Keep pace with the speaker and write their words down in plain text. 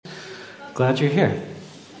Glad you're here.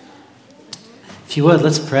 If you would,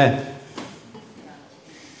 let's pray.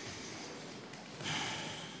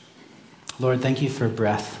 Lord, thank you for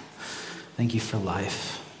breath. Thank you for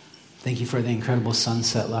life. Thank you for the incredible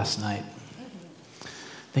sunset last night.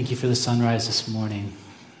 Thank you for the sunrise this morning.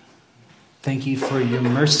 Thank you for your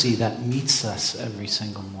mercy that meets us every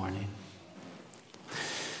single morning.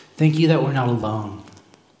 Thank you that we're not alone,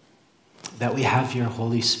 that we have your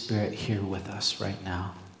Holy Spirit here with us right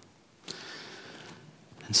now.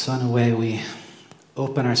 And so in a way, we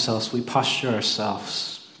open ourselves, we posture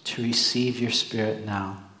ourselves to receive your Spirit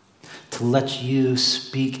now, to let you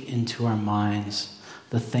speak into our minds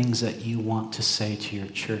the things that you want to say to your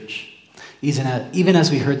church. Even as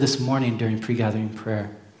we heard this morning during pre-gathering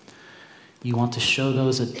prayer, you want to show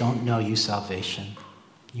those that don't know you salvation.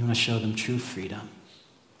 You want to show them true freedom.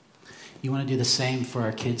 You want to do the same for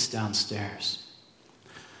our kids downstairs.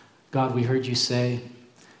 God, we heard you say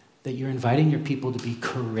that you're inviting your people to be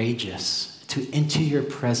courageous, to enter your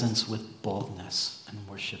presence with boldness and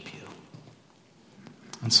worship you.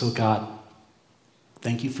 And so, God,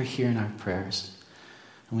 thank you for hearing our prayers.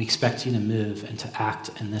 And we expect you to move and to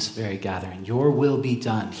act in this very gathering. Your will be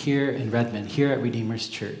done here in Redmond, here at Redeemer's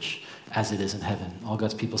Church, as it is in heaven. All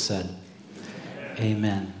God's people said,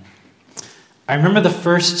 Amen. I remember the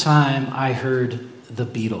first time I heard the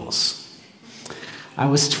Beatles. I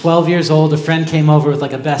was 12 years old. A friend came over with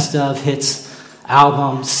like a best of hits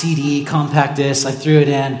album, CD, compact disc. I threw it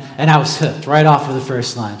in, and I was hooked right off of the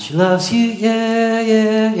first line. She loves you, yeah,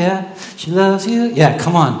 yeah, yeah. She loves you. Yeah,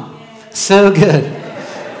 come on. So good.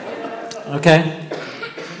 Okay?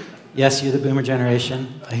 Yes, you're the boomer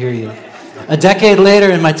generation. I hear you. A decade later,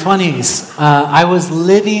 in my 20s, I was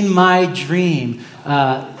living my dream,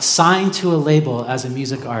 signed to a label as a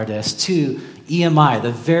music artist, to EMI,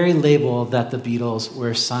 the very label that the Beatles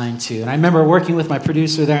were signed to. And I remember working with my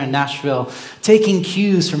producer there in Nashville, taking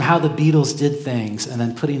cues from how the Beatles did things, and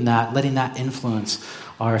then letting that influence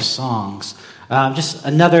our songs. Just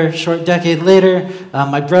another short decade later,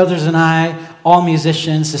 my brothers and I, all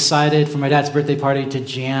musicians, decided for my dad's birthday party to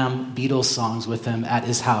jam Beatles songs with him at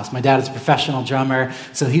his house. My dad is a professional drummer,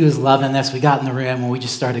 so he was loving this. We got in the room and we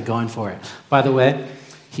just started going for it. By the way,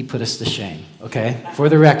 he put us to shame, okay? For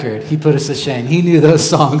the record, he put us to shame. He knew those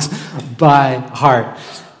songs by heart.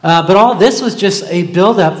 But all this was just a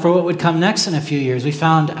build-up for what would come next in a few years. We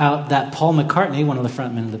found out that Paul McCartney, one of the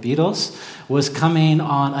frontmen of the Beatles, was coming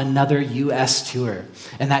on another U.S. tour,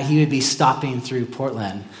 and that he would be stopping through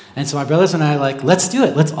Portland. And so my brothers and I are like, let's do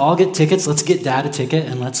it. Let's all get tickets. Let's get Dad a ticket,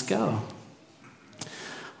 and let's go.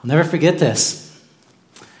 I'll never forget this.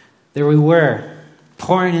 There we were,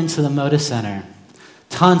 pouring into the Moda Center.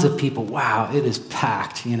 Tons of people. Wow, it is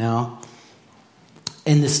packed,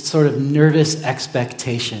 in this sort of nervous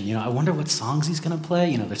expectation. I wonder what songs he's going to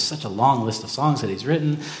play. There's such a long list of songs that he's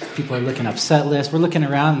written. People are looking up set lists. We're looking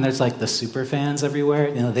around, and there's like the super fans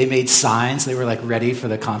everywhere. They made signs. They were like ready for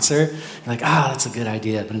the concert. Like, that's a good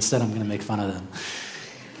idea, but instead I'm going to make fun of them.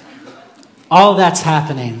 All that's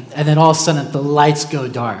happening, and then all of a sudden the lights go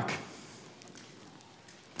dark.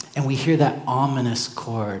 And we hear that ominous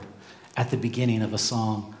chord at the beginning of a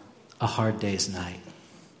song, A Hard Day's Night.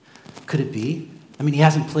 Could it be? He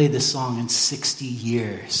hasn't played this song in 60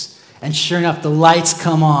 years. And sure enough, the lights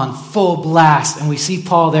come on, full blast, and we see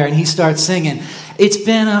Paul there, and he starts singing, "It's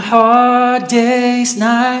been a hard day's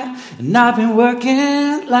night, and I've been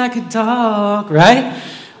working like a dog," right?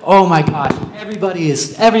 Oh my gosh,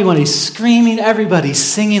 everybody's screaming, everybody's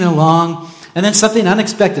singing along, and then something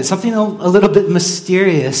unexpected, something a little bit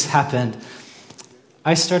mysterious happened.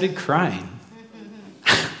 I started crying.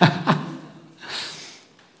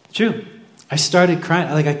 True. I started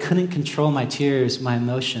crying. Like I couldn't control my tears, my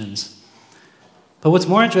emotions. But what's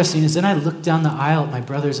more interesting is then I looked down the aisle at my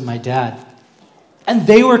brothers and my dad, and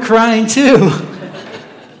they were crying too.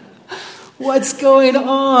 What's going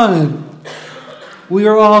on? We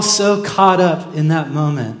were all so caught up in that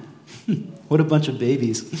moment. What a bunch of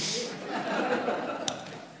babies.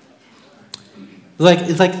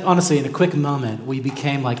 It's like, honestly, in a quick moment, we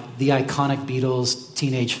became like the iconic Beatles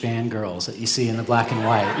teenage fangirls that you see in the black and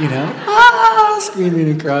white,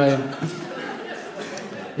 screaming and crying.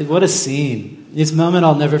 What a scene. This moment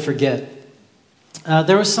I'll never forget.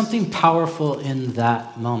 There was something powerful in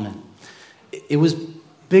that moment. It was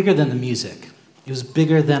bigger than the music. It was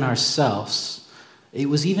bigger than ourselves. It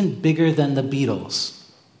was even bigger than the Beatles.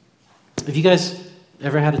 Have you guys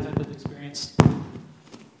ever had a type of experience?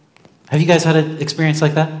 Have you guys had an experience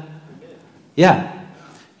like that? Yeah.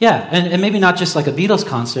 Yeah, and maybe not just like a Beatles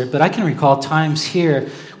concert, but I can recall times here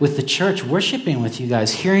with the church worshiping with you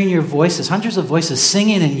guys, hearing your voices, hundreds of voices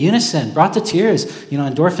singing in unison, brought to tears.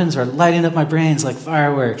 Endorphins are lighting up my brains like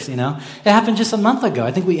fireworks, It happened just a month ago.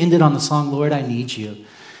 I think we ended on the song, Lord, I Need You.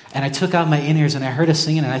 And I took out my in-ears and I heard us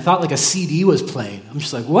singing and I thought like a CD was playing. I'm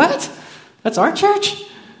just like, what? That's our church?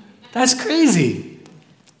 That's crazy.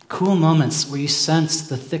 Cool moments where you sense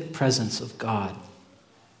the thick presence of God.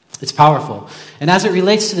 It's powerful. And as it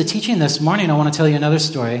relates to the teaching this morning, I want to tell you another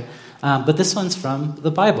story, but this one's from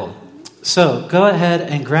the Bible. So go ahead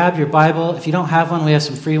and grab your Bible. If you don't have one, we have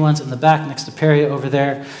some free ones in the back next to Perry over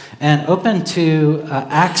there. And open to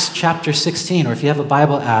Acts chapter 16, or if you have a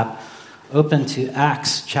Bible app, open to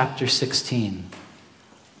Acts chapter 16.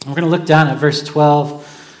 We're going to look down at verse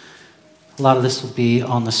 12. A lot of this will be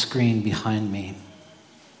on the screen behind me.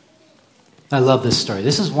 I love this story.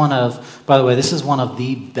 This is one of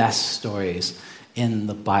the best stories in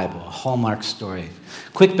the Bible, a Hallmark story.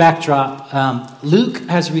 Quick backdrop. Luke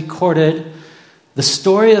has recorded the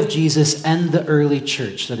story of Jesus and the early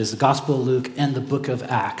church, that is the Gospel of Luke and the book of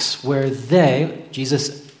Acts, where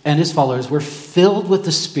Jesus and his followers, were filled with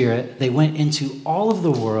the Spirit. They went into all of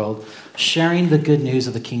the world sharing the good news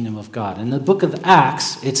of the kingdom of God. In the book of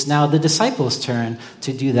Acts, it's now the disciples' turn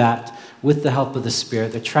to do that with the help of the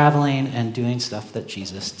Spirit. They're traveling and doing stuff that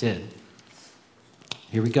Jesus did.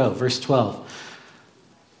 Here we go, verse 12.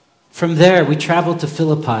 From there, we traveled to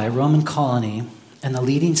Philippi, a Roman colony, and the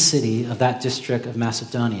leading city of that district of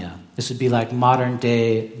Macedonia. This would be like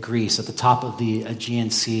modern-day Greece, at the top of the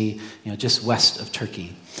Aegean Sea, just west of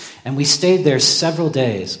Turkey. And we stayed there several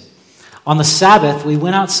days. On the Sabbath, we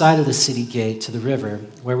went outside of the city gate to the river,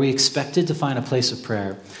 where we expected to find a place of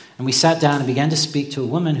prayer. And we sat down and began to speak to a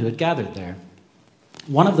woman who had gathered there.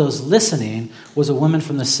 One of those listening was a woman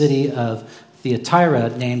from the city of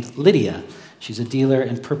Thyatira named Lydia. She's a dealer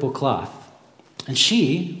in purple cloth. And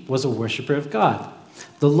she was a worshiper of God.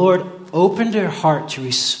 The Lord opened her heart to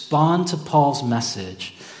respond to Paul's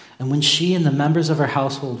message. And when she and the members of her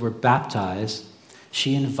household were baptized,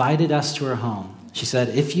 she invited us to her home. She said,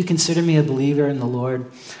 if you consider me a believer in the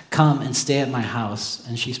Lord, come and stay at my house.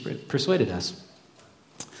 And she persuaded us.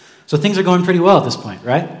 So things are going pretty well at this point,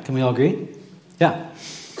 right? Can we all agree? Yeah.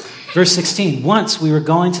 Verse 16, once we were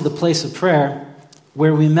going to the place of prayer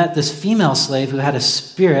where we met this female slave who had a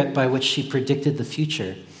spirit by which she predicted the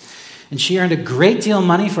future. And she earned a great deal of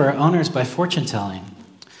money for her owners by fortune telling.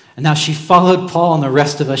 And now she followed Paul and the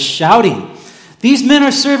rest of us shouting, these men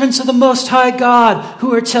are servants of the Most High God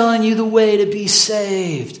who are telling you the way to be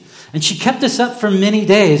saved. And she kept this up for many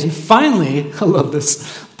days. And finally, I love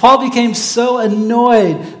this, Paul became so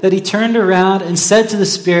annoyed that he turned around and said to the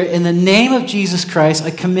spirit, in the name of Jesus Christ, I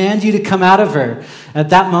command you to come out of her. At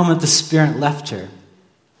that moment, the spirit left her.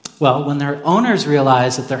 Well, when their owners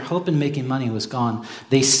realized that their hope in making money was gone,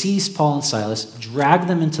 they seized Paul and Silas, dragged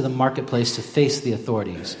them into the marketplace to face the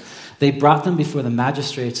authorities. They brought them before the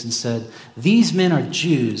magistrates and said, these men are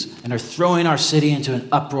Jews and are throwing our city into an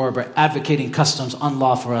uproar by advocating customs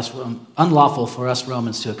unlawful for us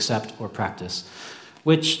Romans to accept or practice.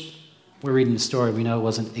 Which, we're reading the story, we know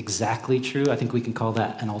wasn't exactly true. I think we can call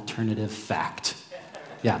that an alternative fact.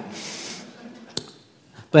 Yeah.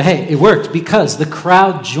 But hey, it worked because the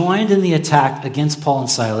crowd joined in the attack against Paul and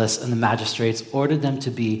Silas, and the magistrates ordered them to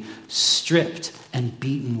be stripped and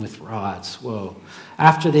beaten with rods. Whoa.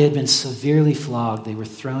 After they had been severely flogged, they were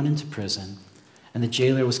thrown into prison, and the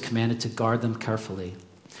jailer was commanded to guard them carefully.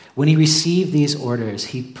 When he received these orders,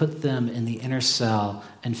 he put them in the inner cell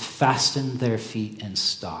and fastened their feet in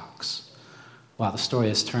stocks. Wow, the story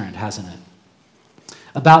has turned, hasn't it?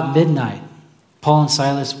 About midnight, Paul and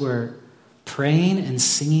Silas were praying and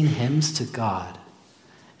singing hymns to God,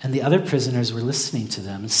 and the other prisoners were listening to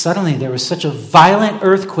them. And suddenly there was such a violent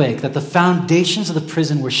earthquake that the foundations of the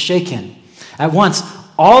prison were shaken. At once,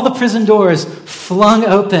 all the prison doors flung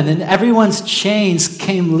open and everyone's chains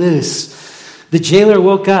came loose. The jailer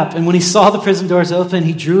woke up, and when he saw the prison doors open,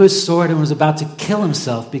 he drew his sword and was about to kill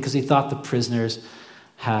himself because he thought the prisoners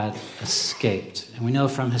had escaped. And we know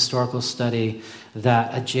from historical study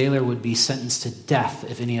that a jailer would be sentenced to death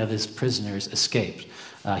if any of his prisoners escaped.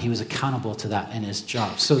 He was accountable to that in his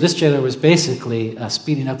job. So this jailer was basically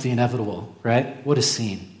speeding up the inevitable, right? What a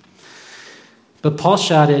scene. But Paul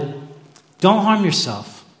shouted, don't harm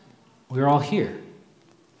yourself. We're all here.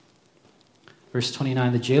 Verse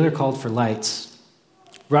 29, the jailer called for lights,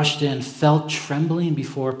 rushed in, fell trembling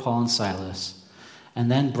before Paul and Silas, and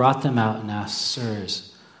then brought them out and asked,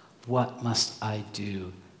 sirs, what must I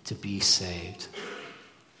do to be saved?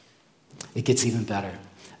 It gets even better.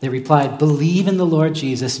 They replied, believe in the Lord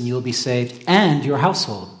Jesus and you will be saved, and your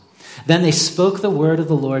household. Then they spoke the word of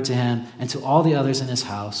the Lord to him and to all the others in his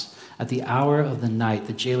house. At the hour of the night,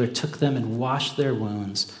 the jailer took them and washed their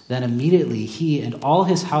wounds. Then immediately he and all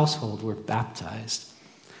his household were baptized.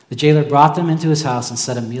 The jailer brought them into his house and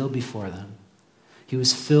set a meal before them. He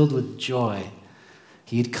was filled with joy.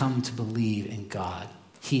 He had come to believe in God,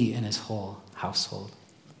 he and his whole household.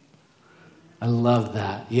 I love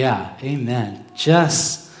that. Yeah, amen.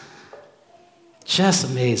 Just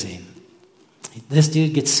amazing. This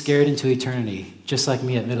dude gets scared into eternity, just like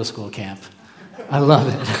me at middle school camp. I love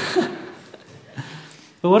it.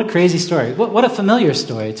 But what a crazy story. What a familiar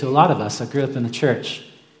story to a lot of us that grew up in the church.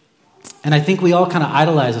 And I think we all kind of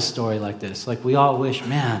idolize a story like this. Like we all wish,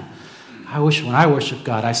 man, I wish when I worship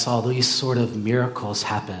God, I saw these sort of miracles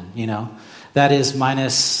happen, you know? That is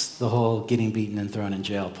minus the whole getting beaten and thrown in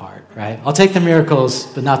jail part, right? I'll take the miracles,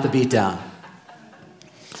 but not the beatdown.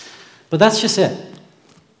 But that's just it.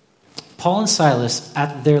 Paul and Silas,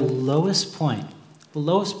 at their lowest point, the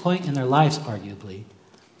lowest point in their lives, arguably,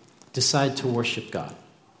 decide to worship God.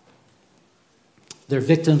 They're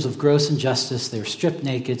victims of gross injustice. They were stripped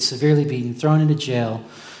naked, severely beaten, thrown into jail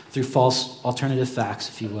through false alternative facts,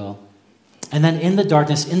 if you will. And then in the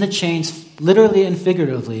darkness, in the chains, literally and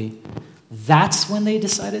figuratively, that's when they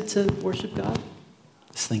decided to worship God.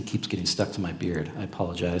 This thing keeps getting stuck to my beard. I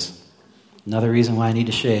apologize. Another reason why I need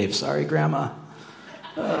to shave. Sorry, Grandma.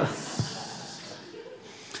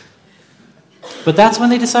 But that's when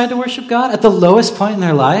they decide to worship God, at the lowest point in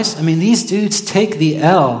their lives. I mean, these dudes take the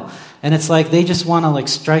L, and it's like they just want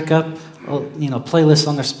to strike up, playlists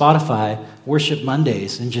on their Spotify, Worship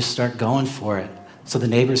Mondays, and just start going for it, so the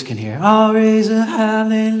neighbors can hear, I'll raise a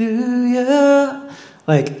hallelujah.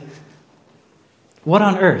 What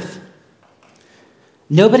on earth?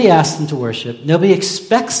 Nobody asked them to worship. Nobody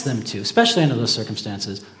expects them to, especially under those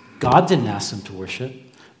circumstances. God didn't ask them to worship.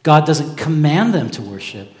 God doesn't command them to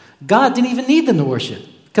worship. God didn't even need them to worship,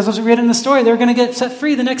 because as we read in the story, they were going to get set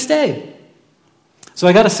free the next day. So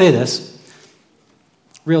I got to say this.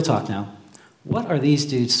 Real talk now. What are these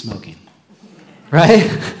dudes smoking? Right?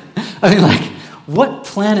 I mean, what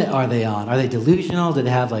planet are they on? Are they delusional? Do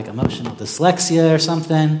they have emotional dyslexia or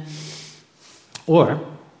something? Or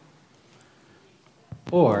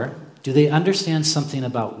do they understand something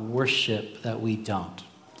about worship that we don't?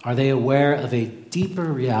 Are they aware of a deeper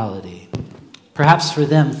reality? Perhaps for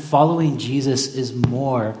them, following Jesus is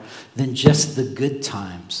more than just the good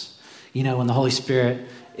times. You know, when the Holy Spirit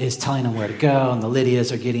is telling them where to go, and the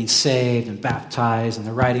Lydias are getting saved and baptized, and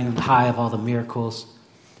they're riding on the high of all the miracles.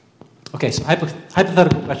 Okay, so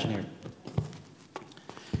hypothetical question here.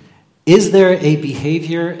 Is there a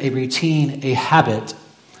behavior, a routine, a habit,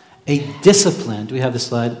 a discipline, do we have the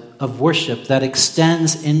slide, of worship that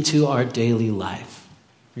extends into our daily life?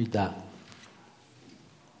 Read that.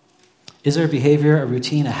 Is there a behavior, a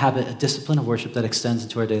routine, a habit, a discipline of worship that extends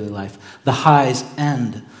into our daily life? The highs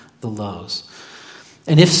and the lows.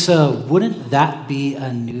 And if so, wouldn't that be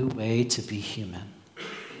a new way to be human?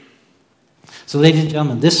 So ladies and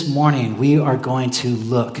gentlemen, this morning we are going to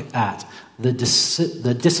look at the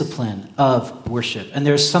discipline of worship. And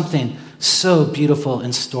there's something so beautiful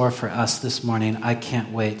in store for us this morning. I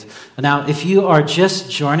can't wait. Now, if you are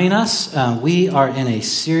just joining us, we are in a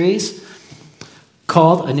series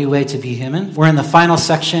called A New Way to Be Human. We're in the final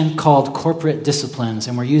section called Corporate Disciplines,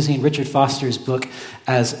 and we're using Richard Foster's book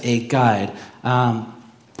as a guide.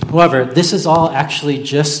 However, this is all actually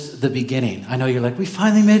just the beginning. I know you're like, we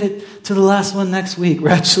finally made it to the last one next week. We're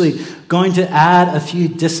actually going to add a few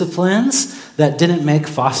disciplines that didn't make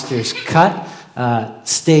Foster's cut.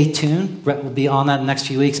 Stay tuned. Brett will be on that in the next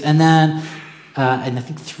few weeks. And then, in I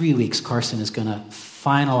think 3 weeks, Carson is going to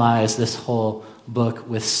finalize this whole book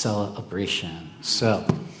with celebration. So,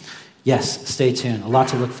 yes, stay tuned. A lot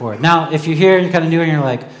to look forward. Now, if you're here and you're kind of new and you're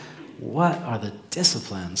like, what are the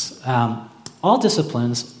disciplines? All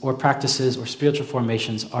disciplines or practices or spiritual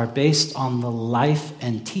formations are based on the life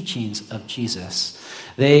and teachings of Jesus.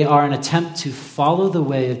 They are an attempt to follow the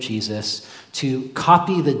way of Jesus, to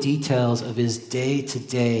copy the details of his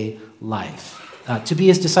day-to-day life, to be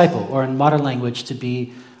his disciple, or in modern language, to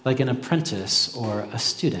be like an apprentice or a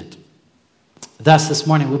student. Thus, this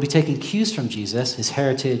morning, we'll be taking cues from Jesus, his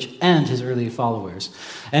heritage, and his early followers.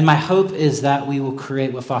 And my hope is that we will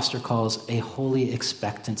create what Foster calls a holy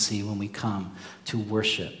expectancy when we come to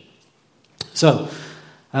worship. So,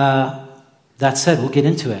 that said, we'll get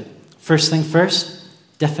into it. First thing first,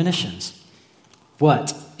 definitions.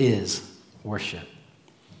 What is worship?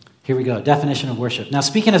 Here we go, definition of worship. Now,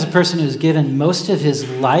 speaking as a person who's given most of his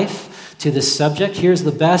life to this subject, here's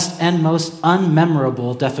the best and most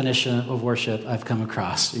unmemorable definition of worship I've come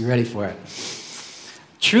across. Are you ready for it?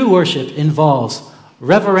 True worship involves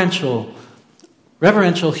reverential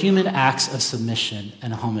human acts of submission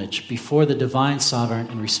and homage before the divine sovereign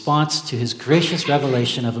in response to his gracious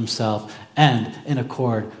revelation of himself and in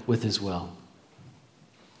accord with his will.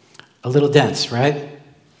 A little dense, right?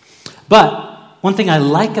 But one thing I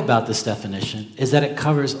like about this definition is that it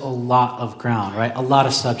covers a lot of ground, right? A lot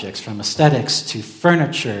of subjects, from aesthetics to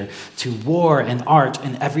furniture to war and art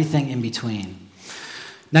and everything in between.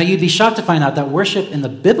 Now, you'd be shocked to find out that worship in the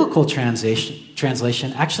biblical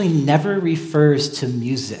translation actually never refers to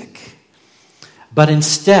music. But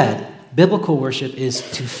instead, biblical worship is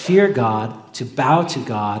to fear God, to bow to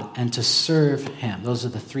God, and to serve him. Those are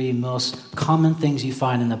the three most common things you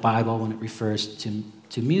find in the Bible when it refers to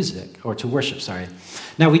music, or to worship, sorry.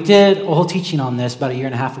 Now, we did a whole teaching on this about a year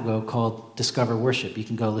and a half ago called Discover Worship. You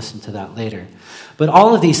can go listen to that later. But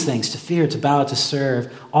all of these things, to fear, to bow, to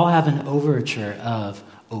serve, all have an overture of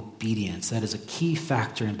obedience. That is a key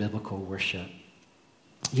factor in biblical worship.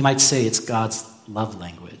 You might say it's God's love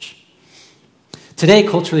language. Today,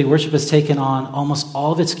 culturally, worship has taken on almost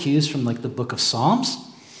all of its cues from like the book of Psalms,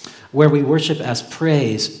 where we worship as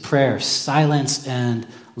praise, prayer, silence, and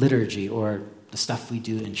liturgy, or the stuff we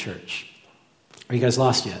do in church. Are you guys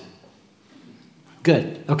lost yet?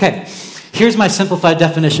 Good. Okay. Here's my simplified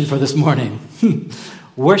definition for this morning.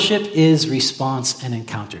 Worship is response and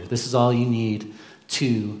encounter. This is all you need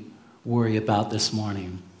to worry about this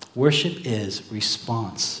morning. Worship is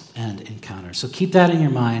response and encounter. So keep that in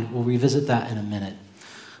your mind. We'll revisit that in a minute.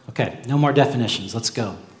 Okay, no more definitions. Let's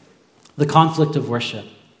go. The conflict of worship.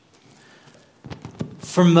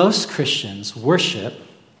 For most Christians, worship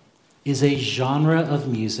is a genre of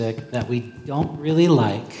music that we don't really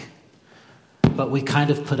like, but we kind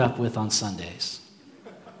of put up with on Sundays.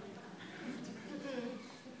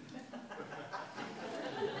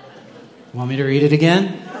 Want me to read it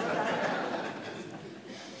again?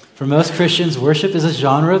 For most Christians, worship is a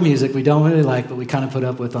genre of music we don't really like, but we kind of put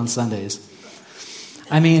up with on Sundays.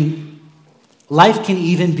 I mean, life can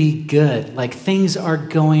even be good. Like, things are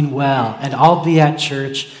going well. And I'll be at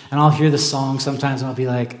church, and I'll hear the song sometimes, and I'll be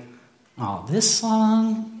like, oh, this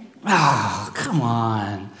song? Oh, come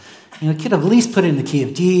on. You know, could have at least put it in the key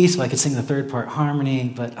of D so I could sing the third part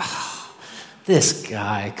harmony, but this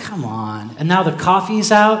guy, come on. And now the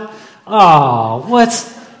coffee's out? Oh,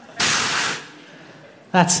 what's...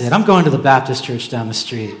 That's it. I'm going to the Baptist church down the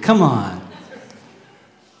street. Come on.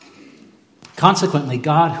 Consequently,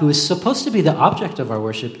 God, who is supposed to be the object of our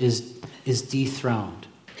worship, is dethroned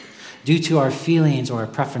due to our feelings or our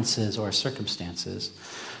preferences or our circumstances.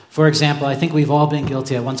 For example, I think we've all been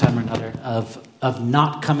guilty at one time or another of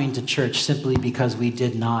not coming to church simply because we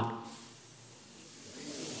did not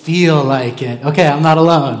feel like it. Okay, I'm not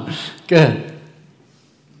alone. Good.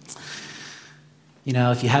 You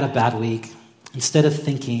know, if you had a bad week, instead of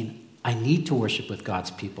thinking, I need to worship with God's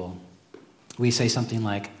people, we say something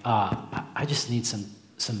like, I just need some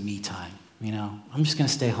me time. You know, I'm just going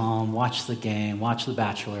to stay home, watch the game, watch The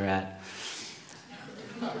Bachelorette.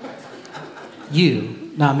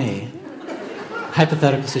 You, not me.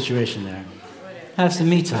 Hypothetical situation there. Have some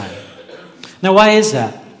me time. Now, why is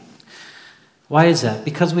that? Why is that?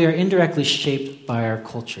 Because we are indirectly shaped by our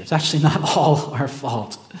culture. It's actually not all our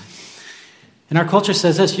fault. And our culture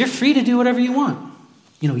says this: you're free to do whatever you want.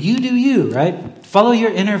 You know, you do you, right? Follow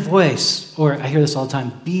your inner voice. Or I hear this all the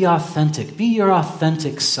time, be authentic. Be your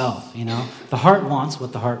authentic self, you know. The heart wants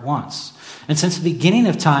what the heart wants. And since the beginning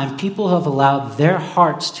of time, people have allowed their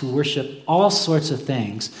hearts to worship all sorts of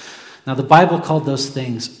things. Now, the Bible called those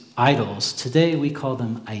things idols. Today, we call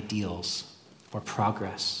them ideals, or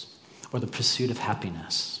progress, or the pursuit of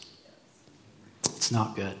happiness. It's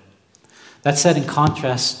not good. That said, in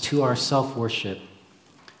contrast to our self-worship,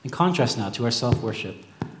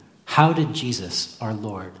 how did Jesus, our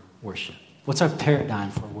Lord, worship? What's our paradigm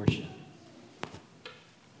for worship?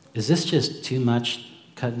 Is this just too much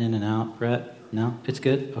cutting in and out, Brett? No? It's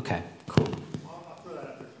good? Okay, cool.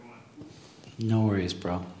 No worries,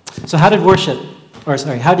 bro. So how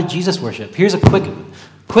did Jesus worship? Here's a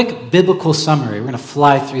quick biblical summary. We're going to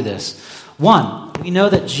fly through this. 1, we know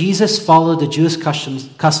that Jesus followed the Jewish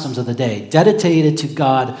customs of the day, dedicated to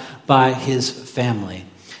God by his family.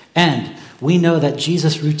 And we know that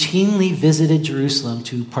Jesus routinely visited Jerusalem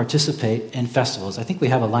to participate in festivals. I think we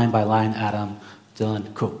have a line by line, Adam,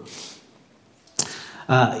 Dylan, cool.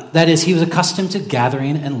 That is, he was accustomed to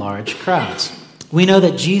gathering in large crowds. We know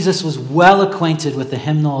that Jesus was well acquainted with the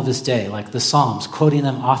hymnal of his day, like the Psalms, quoting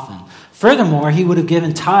them often. Furthermore, he would have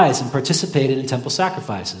given tithes and participated in temple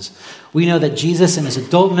sacrifices. We know that Jesus in his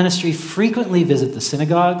adult ministry frequently visited the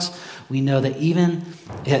synagogues. We know that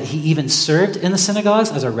he even served in the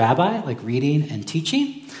synagogues as a rabbi, like reading and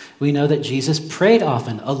teaching. We know that Jesus prayed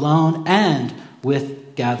often, alone and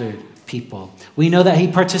with gathered people. We know that he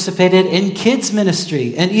participated in kids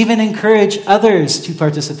ministry and even encouraged others to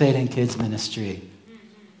participate in kids ministry.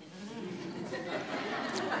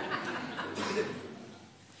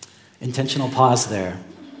 Intentional pause there.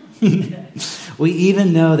 We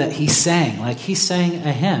even know that he sang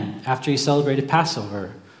a hymn after he celebrated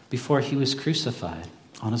Passover before he was crucified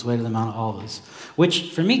on his way to the Mount of Olives, which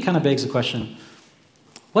for me kind of begs the question,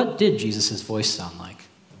 what did Jesus' voice sound like?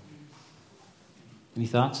 Any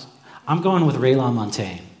thoughts? I'm going with Ray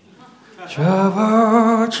LaMontagne.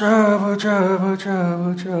 Trouble, trouble, trouble,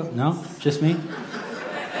 trouble, trouble. No? Just me?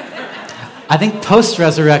 I think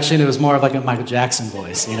post-resurrection, it was more of like a Michael Jackson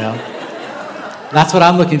voice, you know? That's what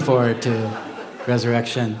I'm looking forward to.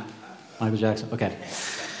 Resurrection, Michael Jackson. Okay.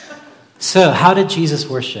 So, how did Jesus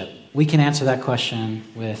worship? We can answer that question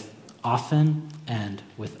with often and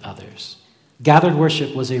with others. Gathered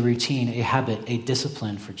worship was a routine, a habit, a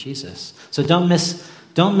discipline for Jesus. So don't miss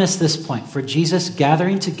this point. For Jesus,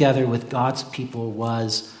 gathering together with God's people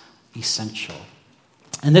was essential.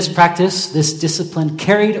 And this practice, this discipline,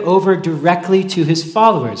 carried over directly to his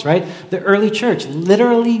followers, right? The early church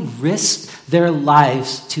literally risked their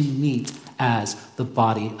lives to meet as the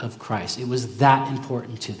body of Christ. It was that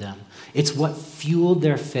important to them. It's what fueled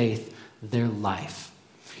their faith, their life.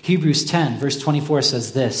 Hebrews 10, verse 24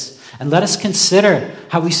 says this, "And let us consider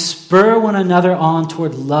how we spur one another on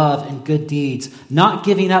toward love and good deeds, not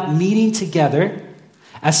giving up meeting together,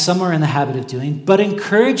 as some are in the habit of doing, but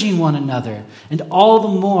encouraging one another, and all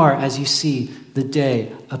the more as you see the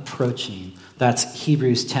day approaching." That's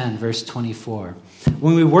Hebrews 10, verse 24.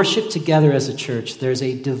 When we worship together as a church, there's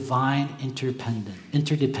a divine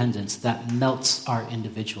interdependence that melts our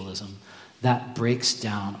individualism, that breaks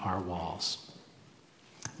down our walls.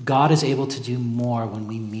 God is able to do more when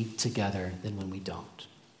we meet together than when we don't.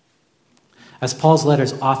 As Paul's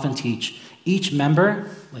letters often teach, each member,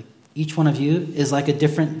 like each one of you, is like a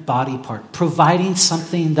different body part, providing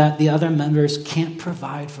something that the other members can't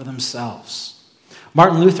provide for themselves.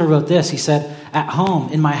 Martin Luther wrote this. He said, "At home,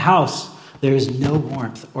 in my house, there is no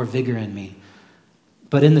warmth or vigor in me.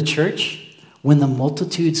 But in the church, when the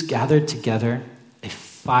multitudes gathered together, a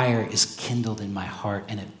fire is kindled in my heart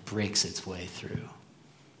and it breaks its way through."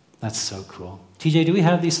 That's so cool. TJ, do we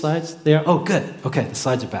have these slides there? Oh, good. Okay, the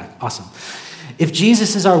slides are back. Awesome. If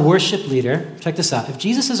Jesus is our worship leader, check this out. If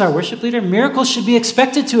Jesus is our worship leader, miracles should be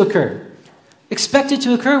expected to occur. Expected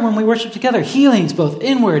to occur when we worship together. Healings, both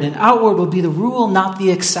inward and outward, will be the rule, not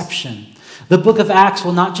the exception. The book of Acts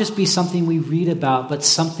will not just be something we read about, but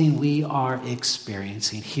something we are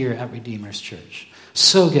experiencing here at Redeemer's Church.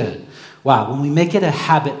 So good. Wow, when we make it a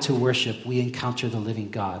habit to worship, we encounter the living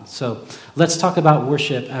God. So let's talk about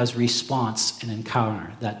worship as response and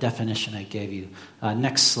encounter, that definition I gave you.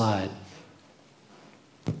 Next slide.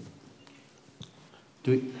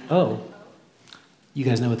 You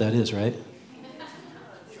guys know what that is, right?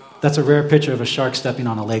 That's a rare picture of a shark stepping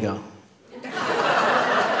on a Lego.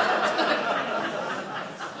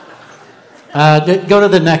 Go to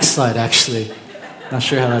the next slide, actually. Not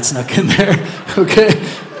sure how that snuck in there. Okay.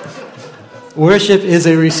 Worship is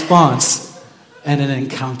a response and an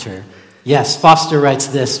encounter. Yes, Foster writes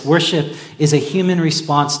this: worship is a human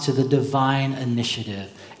response to the divine initiative,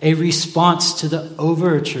 a response to the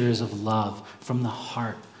overtures of love from the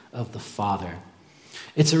heart of the Father.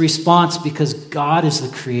 It's a response because God is the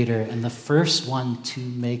creator and the first one to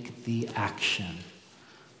make the action.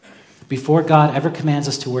 Before God ever commands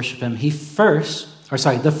us to worship him,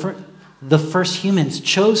 the first humans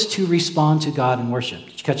chose to respond to God in worship.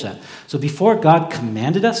 Did you catch that? So before God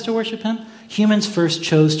commanded us to worship him, humans first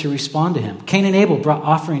chose to respond to him. Cain and Abel brought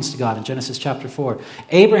offerings to God in Genesis chapter 4.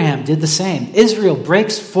 Abraham did the same. Israel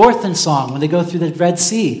breaks forth in song when they go through the Red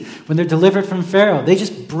Sea, when they're delivered from Pharaoh. They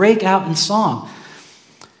just break out in song.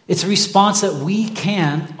 It's a response that we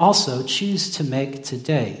can also choose to make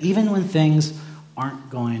today, even when things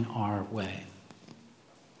aren't going our way.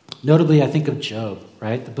 Notably, I think of Job,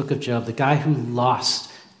 right? The book of Job, the guy who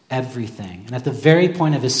lost everything. And at the very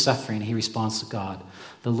point of his suffering, he responds to God.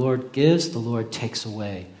 The Lord gives, the Lord takes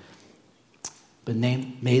away. But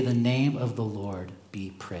may the name of the Lord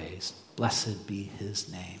be praised. Blessed be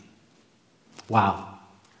his name. Wow.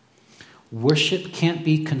 Worship can't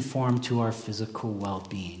be conformed to our physical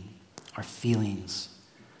well-being, our feelings,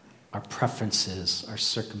 our preferences, our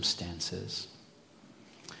circumstances.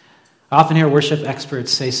 I often hear worship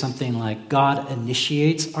experts say something like, God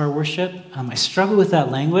initiates our worship. I struggle with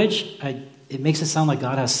that language. It makes it sound like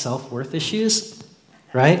God has self-worth issues,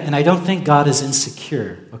 right? And I don't think God is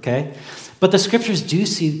insecure, okay? But the scriptures do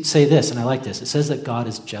say this, and I like this. It says that God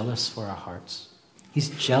is jealous for our hearts. He's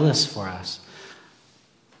jealous for us.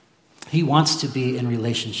 He wants to be in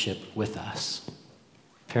relationship with us.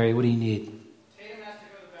 Perry, what do you need? Tatum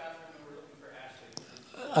has to go to the bathroom and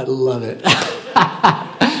we're looking for Ashley. I love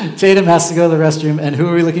it. Tatum has to go to the restroom, and who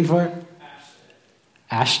are we looking for?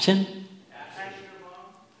 Ashton?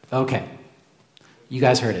 Okay. You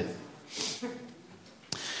guys heard it.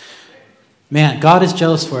 Man, God is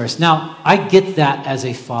jealous for us. Now, I get that as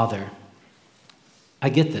a father. I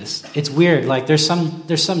get this. It's weird. Like, there's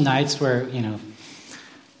some nights where,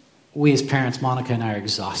 we as parents, Monica and I, are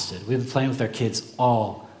exhausted. We've been playing with our kids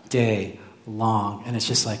all day long, and it's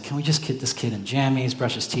just like, can we just get this kid in jammies,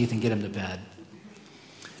 brush his teeth, and get him to bed?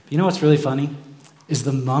 You know what's really funny? Is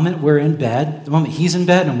the moment we're in bed, the moment he's in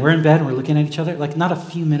bed and we're in bed and we're looking at each other, like not a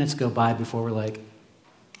few minutes go by before we're like,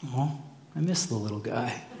 oh, I miss the little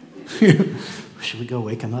guy. Should we go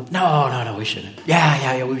wake him up? No, we shouldn't.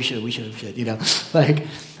 Yeah, we should, Like,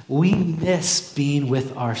 we miss being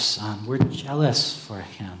with our son. We're jealous for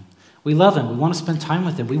him. We love him. We want to spend time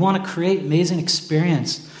with him. We want to create amazing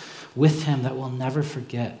experience with him that we'll never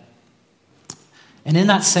forget. And in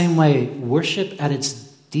that same way, worship at its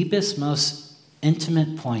deepest, most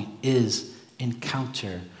intimate point is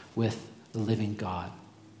encounter with the living God.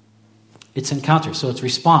 It's encounter, so it's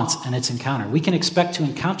response and it's encounter. We can expect to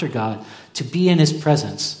encounter God, to be in his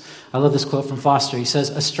presence. I love this quote from Foster. He says,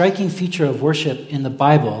 a striking feature of worship in the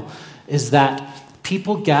Bible is that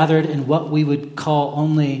people gathered in what we would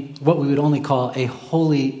only call a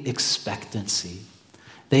holy expectancy.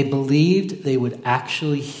 They believed they would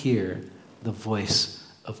actually hear the voice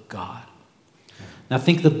of God. Now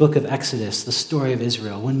think of the book of Exodus, the story of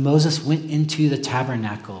Israel. When Moses went into the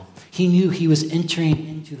tabernacle, he knew he was entering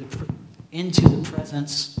into the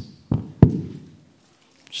presence. I'm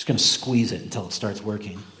just going to squeeze it until it starts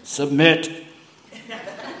working. Submit.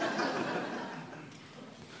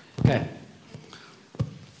 Okay.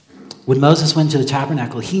 When Moses went to the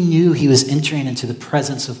tabernacle, he knew he was entering into the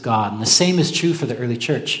presence of God. And the same is true for the early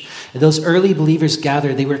church. As those early believers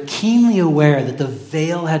gathered, they were keenly aware that the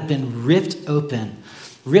veil had been ripped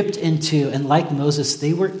into, and like Moses,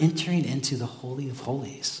 they were entering into the Holy of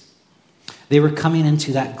Holies. They were coming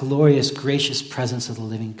into that glorious, gracious presence of the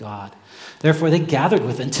living God. Therefore, they gathered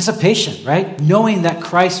with anticipation, right? Knowing that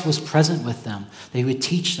Christ was present with them. They would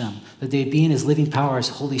teach them, that they'd be in his living power as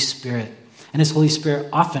Holy Spirit. And his Holy Spirit,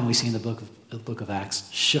 often we see in the book of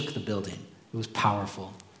Acts, shook the building. It was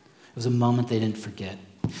powerful. It was a moment they didn't forget.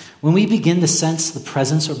 When we begin to sense the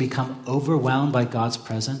presence or become overwhelmed by God's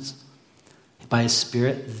presence, by his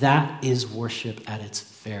Spirit, that is worship at its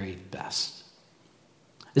very best.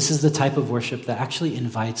 This is the type of worship that actually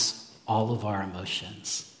invites all of our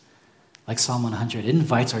emotions. Like Psalm 100, it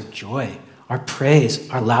invites our joy, our praise,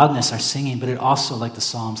 our loudness, our singing, but it also, like the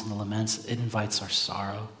Psalms and the laments, it invites our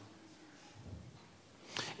sorrow.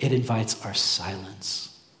 It invites our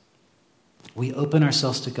silence. We open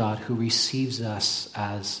ourselves to God who receives us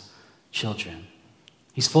as children.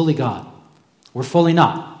 He's fully God. We're fully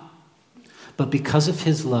not. But because of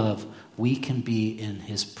his love, we can be in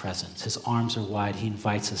his presence. His arms are wide. He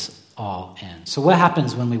invites us all in. So what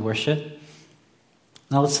happens when we worship?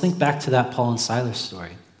 Now let's think back to that Paul and Silas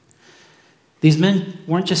story. These men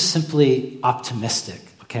weren't just simply optimistic,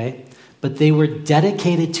 okay? But they were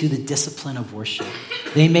dedicated to the discipline of worship.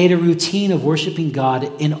 They made a routine of worshiping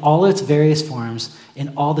God in all its various forms,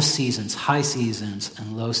 in all the seasons, high seasons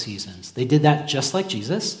and low seasons. They did that just like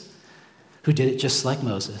Jesus, who did it just like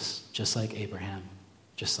Moses, just like Abraham,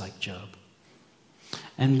 just like Job.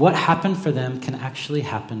 And what happened for them can actually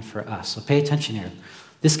happen for us. So pay attention here.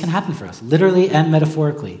 This can happen for us, literally and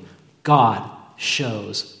metaphorically. God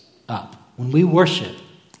shows up. When we worship,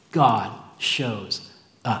 God shows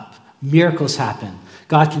up. Miracles happen.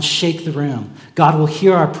 God can shake the room. God will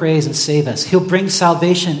hear our praise and save us. He'll bring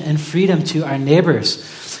salvation and freedom to our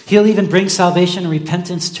neighbors. He'll even bring salvation and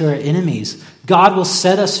repentance to our enemies. God will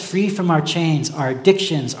set us free from our chains, our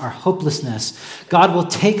addictions, our hopelessness. God will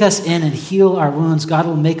take us in and heal our wounds. God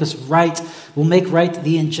will make us right, will make right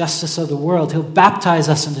the injustice of the world. He'll baptize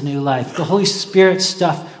us into new life. The Holy Spirit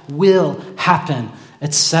stuff will happen,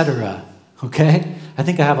 etc. Okay? I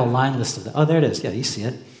think I have a line list of that. Oh, there it is. Yeah, you see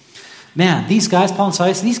it. Man, these guys, Paul and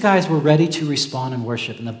Silas, these guys were ready to respond and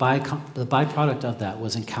worship, and the byproduct of that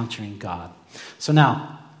was encountering God. So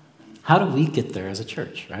now, how do we get there as a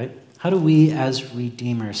church, right? How do we as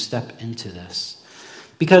Redeemers step into this?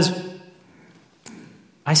 Because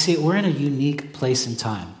I see we're in a unique place in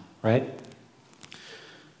time, right?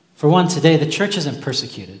 For one, today, the church isn't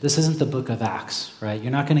persecuted. This isn't the book of Acts, right?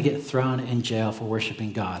 You're not going to get thrown in jail for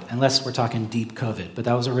worshiping God, unless we're talking deep COVID, but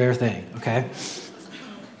that was a rare thing, okay?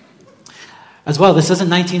 As well, this isn't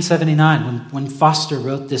 1979 when Foster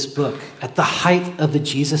wrote this book at the height of the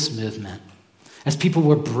Jesus movement, as people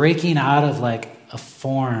were breaking out of like a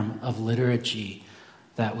form of liturgy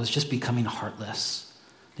that was just becoming heartless.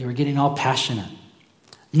 They were getting all passionate.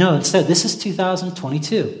 No, instead, this is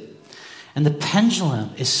 2022. And the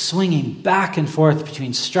pendulum is swinging back and forth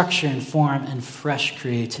between structure and form and fresh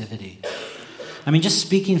creativity. I mean, just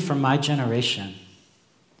speaking from my generation,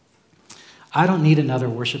 I don't need another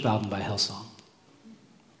worship album by Hillsong.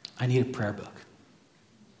 I need a prayer book.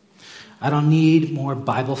 I don't need more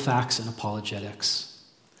Bible facts and apologetics.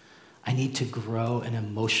 I need to grow in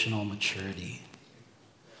emotional maturity.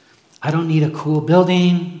 I don't need a cool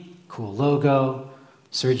building, cool logo,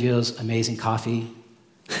 Sergio's amazing coffee.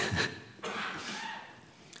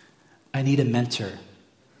 I need a mentor.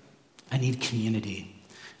 I need community.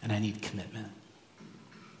 And I need commitment.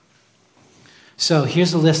 So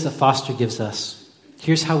here's the list that Foster gives us.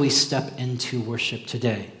 Here's how we step into worship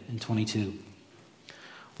today in 22.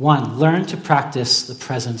 1, learn to practice the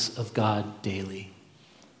presence of God daily.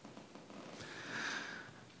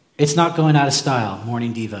 It's not going out of style,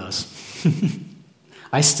 morning devos.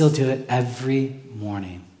 I still do it every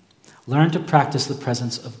morning. Learn to practice the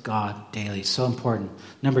presence of God daily. So important.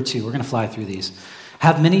 Number 2, we're going to fly through these.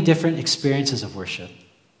 Have many different experiences of worship.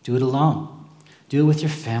 Do it alone. Do it with your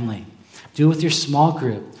family. Do it with your small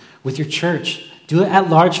group, with your church. Do it at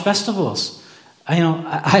large festivals. I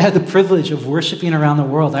had the privilege of worshiping around the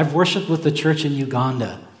world. I've worshiped with the church in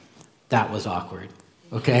Uganda. That was awkward,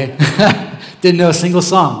 okay? Didn't know a single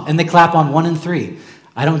song. And they clap on 1 and 3.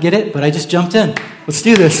 I don't get it, but I just jumped in. Let's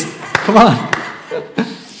do this. Come on.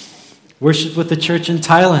 Worshiped with the church in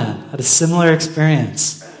Thailand. Had a similar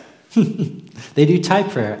experience. They do Thai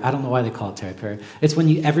prayer. I don't know why they call it Thai prayer. It's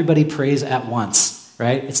when everybody prays at once,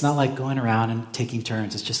 right? It's not like going around and taking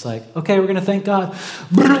turns. It's just like, okay, we're going to thank God.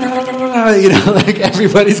 Like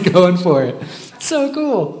everybody's going for it. So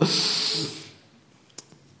cool.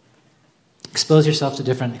 Expose yourself to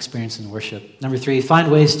different experiences in worship. Number 3,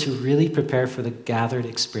 find ways to really prepare for the gathered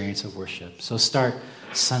experience of worship. So start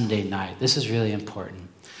Sunday night. This is really important.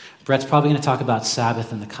 Brett's probably going to talk about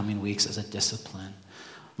Sabbath in the coming weeks as a discipline.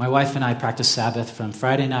 My wife and I practice Sabbath from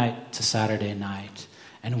Friday night to Saturday night.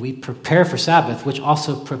 And we prepare for Sabbath, which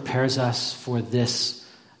also prepares us for this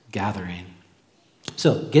gathering.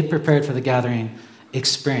 So get prepared for the gathering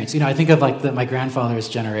experience. I think of like my grandfather's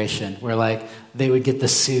generation, where like they would get the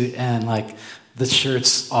suit and like the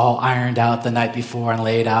shirts all ironed out the night before and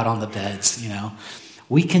laid out on the beds.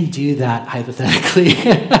 We can do that hypothetically.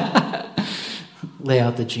 Lay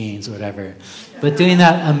out the jeans, whatever. But doing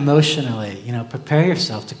that emotionally, prepare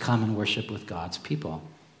yourself to come and worship with God's people.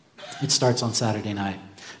 It starts on Saturday night.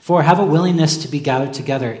 4, have a willingness to be gathered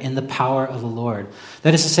together in the power of the Lord.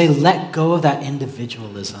 That is to say, let go of that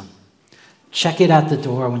individualism. Check it at the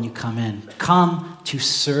door when you come in. Come to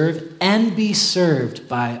serve and be served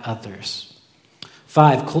by others.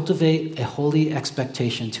 5, cultivate a holy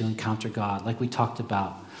expectation to encounter God, like we talked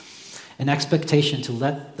about. An expectation to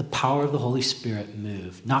let the power of the Holy Spirit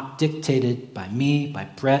move, not dictated by me, by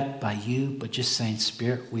Brett, by you, but just saying,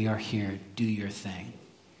 Spirit, we are here. Do your thing.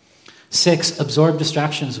 6, absorb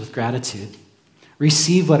distractions with gratitude.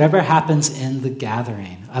 Receive whatever happens in the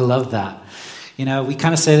gathering. I love that. We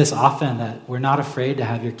kind of say this often, that we're not afraid to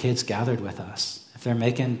have your kids gathered with us. If they're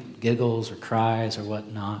making giggles or cries or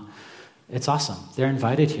whatnot, it's awesome. They're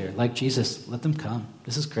invited here. Like Jesus, let them come.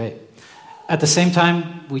 This is great. At the same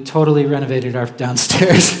time, we totally renovated our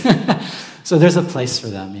downstairs. So there's a place for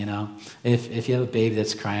them, If you have a baby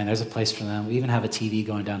that's crying, there's a place for them. We even have a TV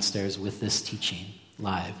going downstairs with this teaching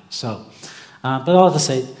live. So, but all to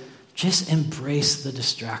say, just embrace the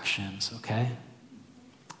distractions, okay?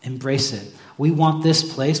 Embrace it. We want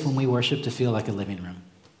this place when we worship to feel like a living room.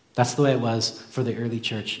 That's the way it was for the early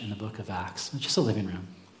church in the book of Acts. It's just a living room.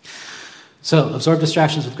 So, absorb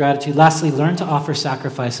distractions with gratitude. Lastly, learn to offer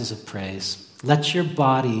sacrifices of praise. Let your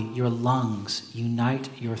body, your lungs, unite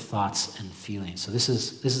your thoughts and feelings. So this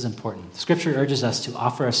is important. Scripture urges us to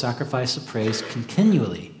offer a sacrifice of praise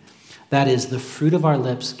continually. That is, the fruit of our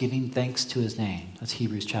lips giving thanks to his name. That's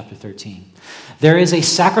Hebrews chapter 13. There is a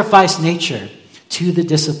sacrifice nature to the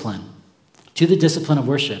discipline of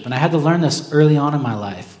worship. And I had to learn this early on in my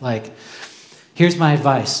life. Like, here's my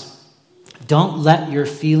advice. Don't let your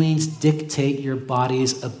feelings dictate your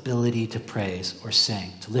body's ability to praise or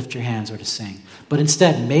sing, to lift your hands or to sing. But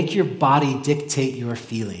instead, make your body dictate your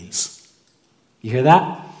feelings. You hear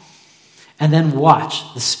that? And then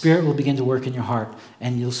watch. The Spirit will begin to work in your heart,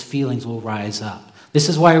 and those feelings will rise up. This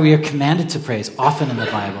is why we are commanded to praise often in the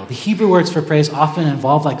Bible. The Hebrew words for praise often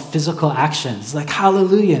involve like physical actions, like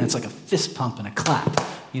hallelujah, and it's like a fist pump and a clap.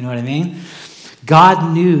 You know what I mean?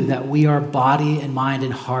 God knew that we are body and mind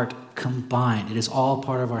and heart combined. It is all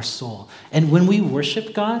part of our soul. And when we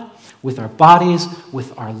worship God with our bodies,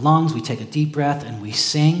 with our lungs, we take a deep breath and we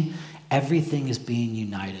sing, everything is being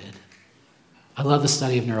united. I love the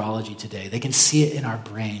study of neurology today. They can see it in our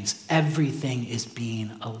brains. Everything is being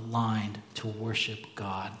aligned to worship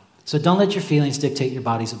God. So don't let your feelings dictate your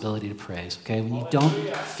body's ability to praise, okay? When you don't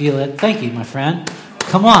feel it, thank you, my friend.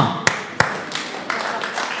 Come on.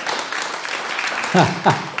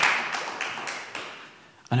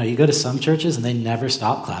 I know, you go to some churches and they never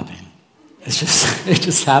stop clapping. It's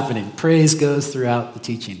just happening. Praise goes throughout the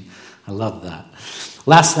teaching. I love that.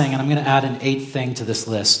 Last thing, and I'm going to add an 8th thing to this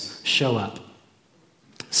list, show up.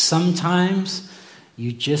 Sometimes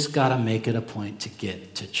you just got to make it a point to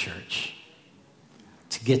get to church,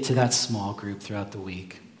 to get to that small group throughout the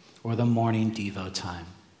week or the morning Devo time.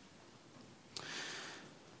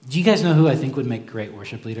 Do you guys know who I think would make great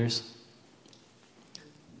worship leaders?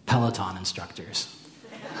 Peloton instructors.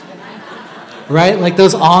 Right? Like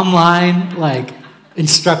those online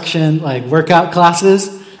instruction, workout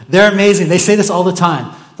classes. They're amazing. They say this all the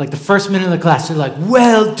time. Like the first minute of the class, they're like,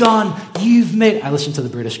 well done, you've made it. I listen to the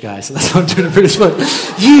British guy, so that's what I'm doing the British one.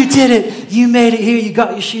 You did it. You made it here. You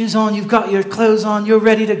got your shoes on. You've got your clothes on. You're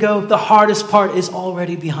ready to go. The hardest part is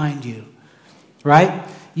already behind you. Right?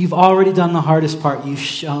 You've already done the hardest part. You've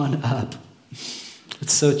shown up.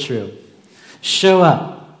 It's so true. Show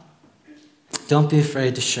up. Don't be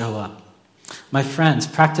afraid to show up. My friends,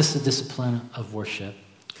 practice the discipline of worship.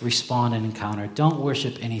 Respond and encounter. Don't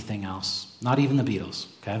worship anything else. Not even the Beatles,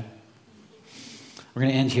 okay? We're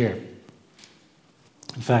going to end here.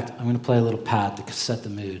 In fact, I'm going to play a little pad to set the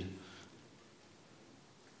mood.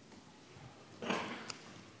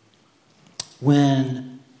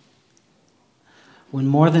 When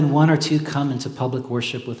more than one or two come into public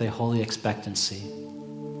worship with a holy expectancy,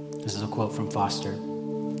 this is a quote from Foster,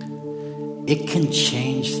 it can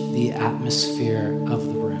change the atmosphere of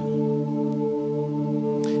the room.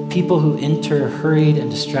 People who enter hurried and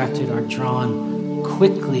distracted are drawn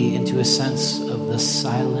quickly into a sense of the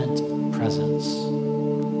silent presence.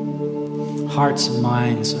 Hearts and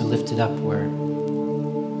minds are lifted upward.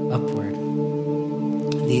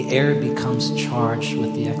 The air becomes charged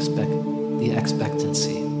with the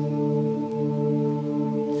expectancy.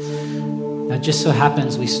 Now, it just so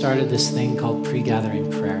happens we started this thing called pre-gathering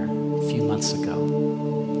prayer a few months ago,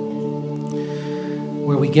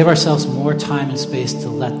 where we give ourselves more time and space to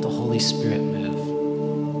let the Holy Spirit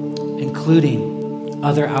move, including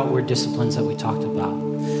other outward disciplines that we talked about.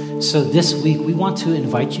 So this week, we want to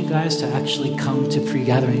invite you guys to actually come to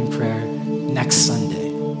pre-gathering prayer next Sunday.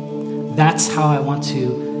 That's how I want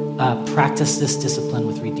to practice this discipline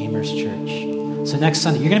with Redeemer's Church. So next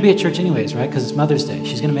Sunday, you're going to be at church anyways, right? Because it's Mother's Day.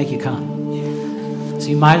 She's going to make you come. So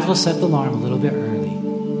you might as well set the alarm a little bit early.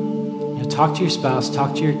 Talk to your spouse,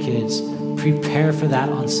 talk to your kids. Prepare for that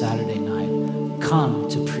on Saturday night. Come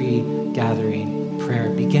to pre-gathering prayer.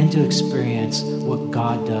 Begin to experience what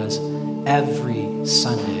God does every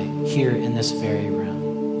Sunday here in this very room.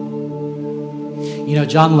 You know,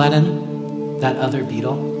 John Lennon, that other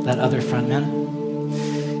Beatle, that other frontman,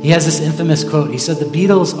 he has this infamous quote. He said, "The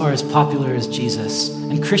Beatles are as popular as Jesus,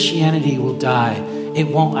 and Christianity will die. It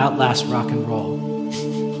won't outlast rock and roll."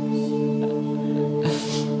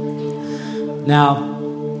 Now,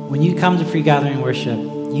 when you come to pre-gathering worship,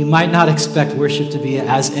 you might not expect worship to be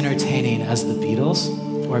as entertaining as the Beatles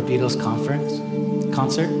or a Beatles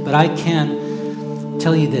concert, but I can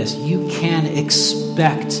tell you this, you can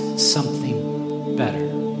expect something better.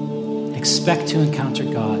 Expect to encounter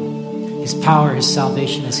God, His power, His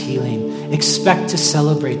salvation, His healing. Expect to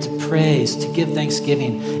celebrate, to praise, to give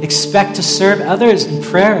thanksgiving. Expect to serve others in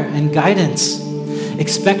prayer and guidance.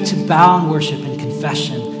 Expect to bow in worship and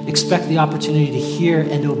confession. Expect the opportunity to hear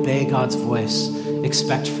and obey God's voice.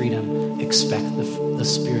 Expect freedom. Expect the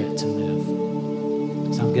Spirit to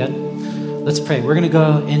move. Sound good? Let's pray. We're going to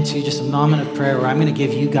go into just a moment of prayer where I'm going to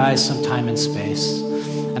give you guys some time and space.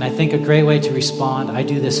 And I think a great way to respond, I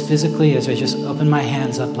do this physically as I just open my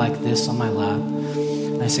hands up like this on my lap.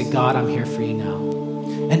 And I say, God, I'm here for you now.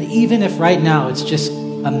 And even if right now it's just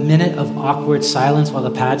a minute of awkward silence while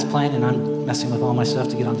the pad's playing and I'm messing with all my stuff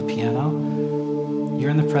to get on the piano, you're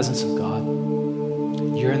in the presence of God.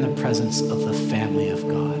 You're in the presence of the family of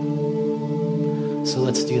God. So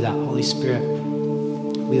let's do that. Holy Spirit,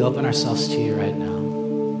 we open ourselves to you right now.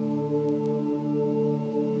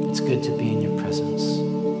 It's good to be in your presence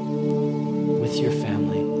with your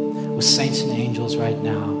family, with saints and angels right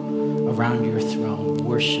now around your throne,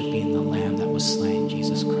 worshiping the Lamb that was slain,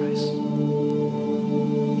 Jesus Christ.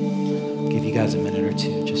 I'll give you guys a minute or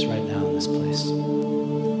two just right now in this place.